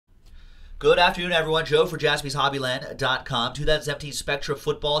Good afternoon, everyone. Joe for JaspysHobbyland.com. 2017 Spectra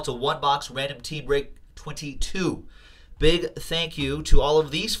football. It's a one-box random team break 22. Big thank you to all of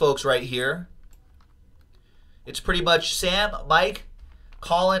these folks right here. It's pretty much Sam, Mike,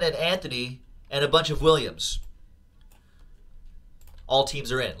 Colin, and Anthony, and a bunch of Williams. All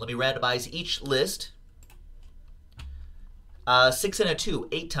teams are in. Let me randomize each list. 6 and a 2,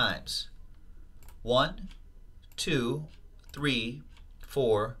 8 times. 1, 2, 3,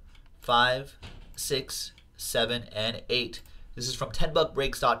 4, 5, 6, 7, and 8. This is from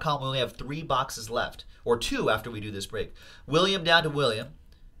 10buckbreaks.com. We only have 3 boxes left, or 2 after we do this break. William down to William.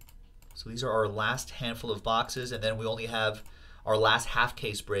 So these are our last handful of boxes, and then we only have our last half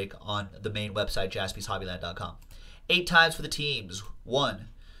case break on the main website, JaspysHobbyland.com. 8 times for the teams. 1,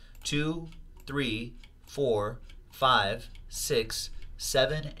 2, 3, 4, 5, 6,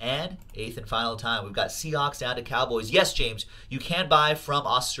 7, and 8th and final time. We've got Seahawks down to Cowboys. Yes, James, you can buy from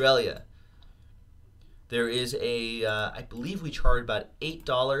Australia. There is a, I believe we charge about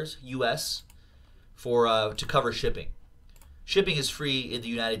 $8 US for to cover shipping. Shipping is free in the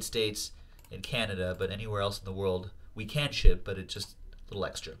United States and Canada, but anywhere else in the world we can ship, but it's just a little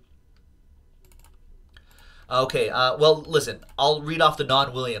extra. Okay, well, listen, I'll read off the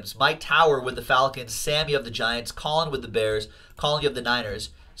non-Williams. Mike Tower with the Falcons, Sam, you have the Giants, Colin with the Bears, Colin, you have the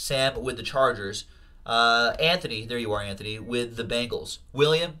Niners, Sam with the Chargers, Anthony, there you are, Anthony, with the Bengals.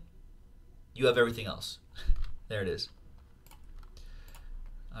 William, you have everything else. There it is.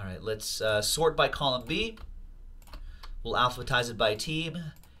 All right, let's sort by column B. We'll alphabetize it by team.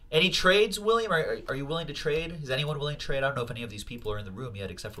 Any trades, William? Are you willing to trade? Is anyone willing to trade? I don't know if any of these people are in the room yet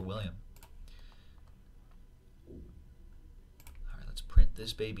except for William. Print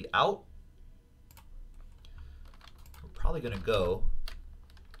this baby out. We're probably going to go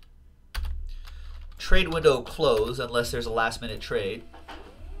trade window close unless there's a last minute trade.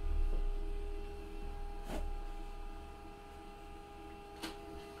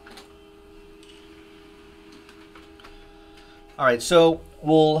 All right, so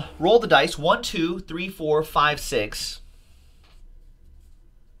we'll roll the dice. 1, 2, 3, 4, 5, 6.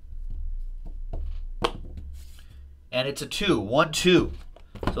 And it's a 2, 1, 2.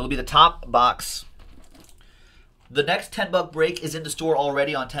 So it'll be the top box. The next 10-buck break is in the store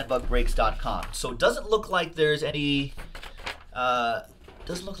already on 10buckbreaks.com. So it doesn't look like there's any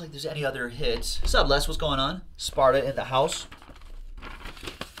other hits. What's up, Les? What's going on? Sparta in the house.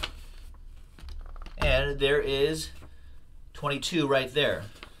 And there is 22 right there.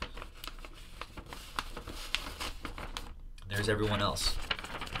 There's everyone else.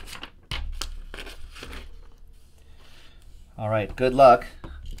 All right, good luck.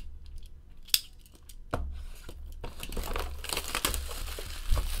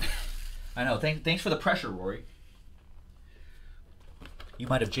 I know. Thanks for the pressure, Rory. You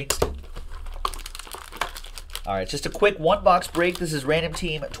might have jinxed it. All right, just a quick one-box break. This is Random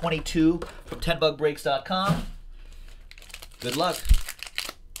Team 22 from 10buckbreaks.com. Good luck.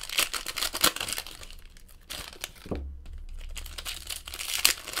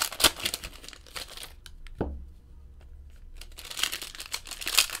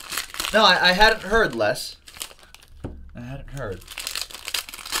 No, I hadn't heard, Les. I hadn't heard.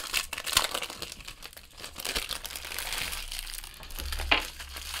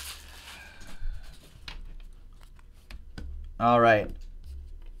 All right.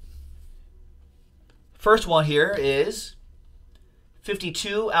 First one here is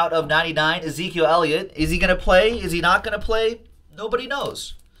 52 out of 99, Ezekiel Elliott. Is he going to play? Is he not going to play? Nobody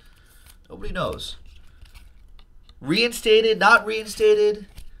knows. Nobody knows. Reinstated, not reinstated.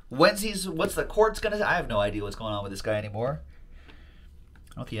 What's the court's going to... I have no idea what's going on with this guy anymore.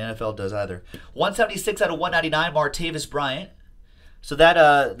 I don't think the NFL does either. 176 out of 199, Martavis Bryant. So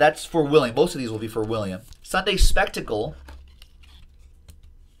that's for William. Most of these will be for William. Sunday Spectacle.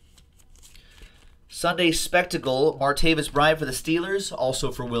 Sunday Spectacle, Martavis Bryant for the Steelers,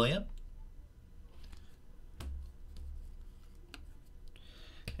 also for William.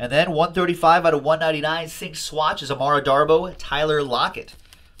 And then 135 out of 199, Sync Swatch is Amara Darbo, Tyler Lockett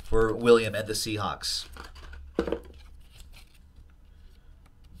for William and the Seahawks.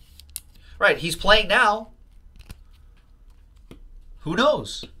 Right, he's playing now. Who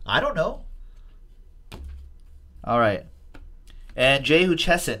knows? I don't know. All right. And Jehu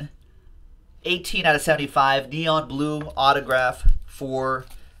Chesson, 18 out of 75, Neon Blue autograph for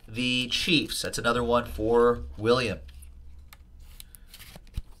the Chiefs. That's another one for William.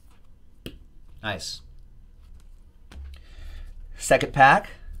 Nice. Second pack.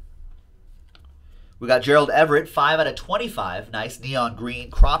 We got Gerald Everett, 5 out of 25. Nice neon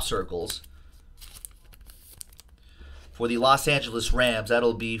green crop circles. For the Los Angeles Rams,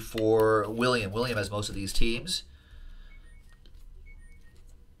 that'll be for William. William has most of these teams.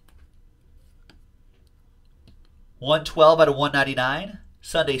 $112/199.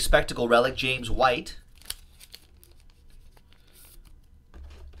 Sunday Spectacle Relic, James White.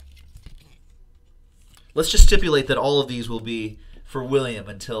 Let's just stipulate that all of these will be for William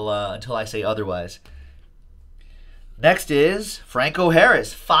until I say otherwise. Next is Franco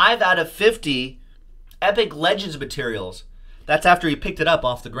Harris, 5/50. Epic Legends materials. That's after he picked it up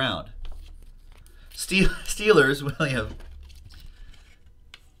off the ground. Steelers, William.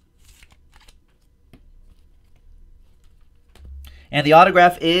 And the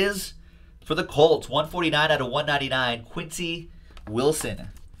autograph is for the Colts, 149/199. Quincy Wilson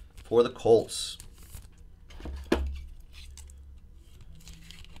for the Colts.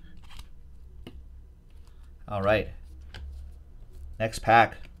 All right. Next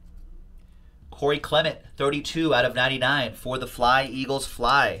pack. Corey Clement, 32/99 for the Fly Eagles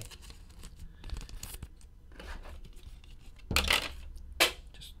Fly.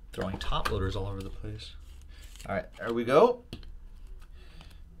 Just throwing top loaders all over the place. All right, there we go.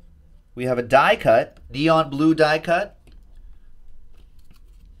 We have a die cut, neon blue die cut.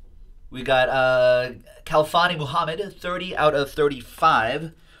 We got Khalfani Muhammad,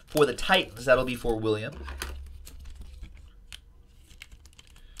 30/35 for the Titans. That'll be for William.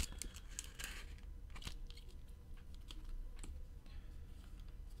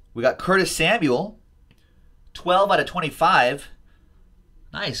 We got Curtis Samuel, 12/25.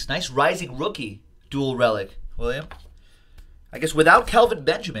 Nice rising rookie dual relic, William. I guess without Kelvin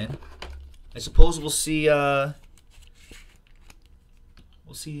Benjamin, I suppose we'll see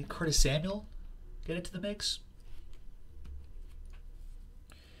Curtis Samuel get into the mix.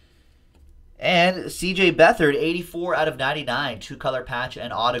 And CJ Beathard, 84/99, 2-color patch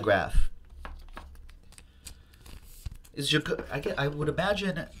and autograph. I would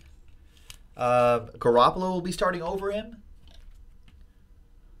imagine Garoppolo will be starting over him.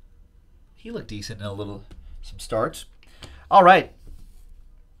 He looked decent in some starts. All right.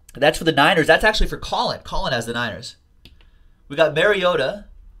 That's for the Niners. That's actually for Colin. Colin has the Niners. We got Mariota,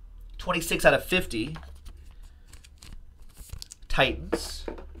 26/50. Titans.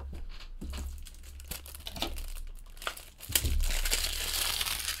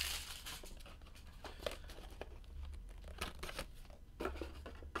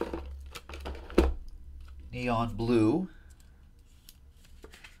 Neon blue.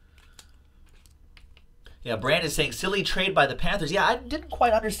 Yeah, Brandon's saying silly trade by the Panthers. Yeah, I didn't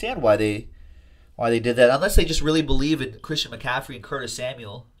quite understand why they did that, unless they just really believe in Christian McCaffrey and Curtis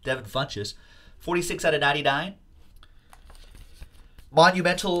Samuel. Devin Funchess, 46/99.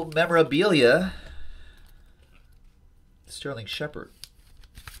 Monumental memorabilia. Sterling Shepard.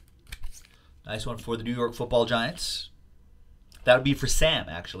 Nice one for the New York Football Giants. That would be for Sam,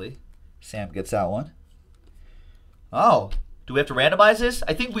 actually. Sam gets that one. Oh, do we have to randomize this?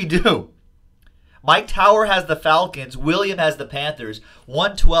 I think we do. Mike Tower has the Falcons. William has the Panthers.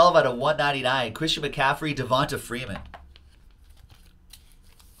 112/199. Christian McCaffrey, Devonta Freeman.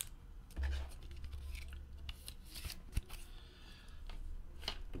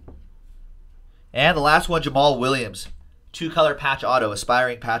 And the last one, Jamal Williams. 2-color patch auto,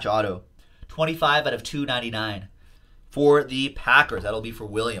 aspiring patch auto. 25/299 for the Packers. That'll be for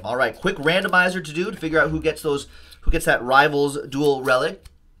William. All right, quick randomizer to do to figure out who gets that Rivals dual relic.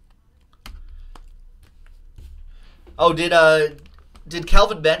 Oh, did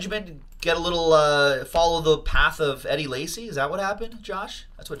Kelvin Benjamin get a little follow the path of Eddie Lacy? Is that what happened, Josh?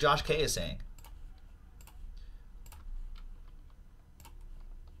 That's what Josh K is saying.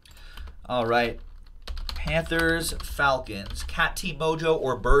 All right. Panthers, Falcons, Cat Team Mojo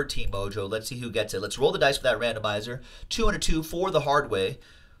or Bird Team Mojo. Let's see who gets it. Let's roll the dice for that randomizer. 2 and a 2 for the hard way.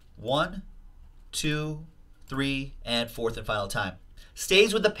 1, 2, 3, and fourth and final time.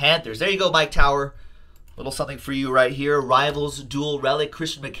 Stays with the Panthers. There you go, Mike Tower. Little something for you right here. Rivals dual relic.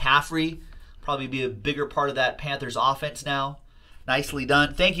 Christian McCaffrey. Probably be a bigger part of that Panthers offense now. Nicely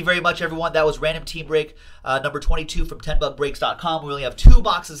done. Thank you very much, everyone. That was Random Team Break number 22 from 10buckbreaks.com. We only have 2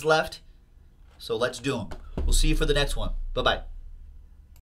 boxes left. So let's do them. We'll see you for the next one. Bye-bye.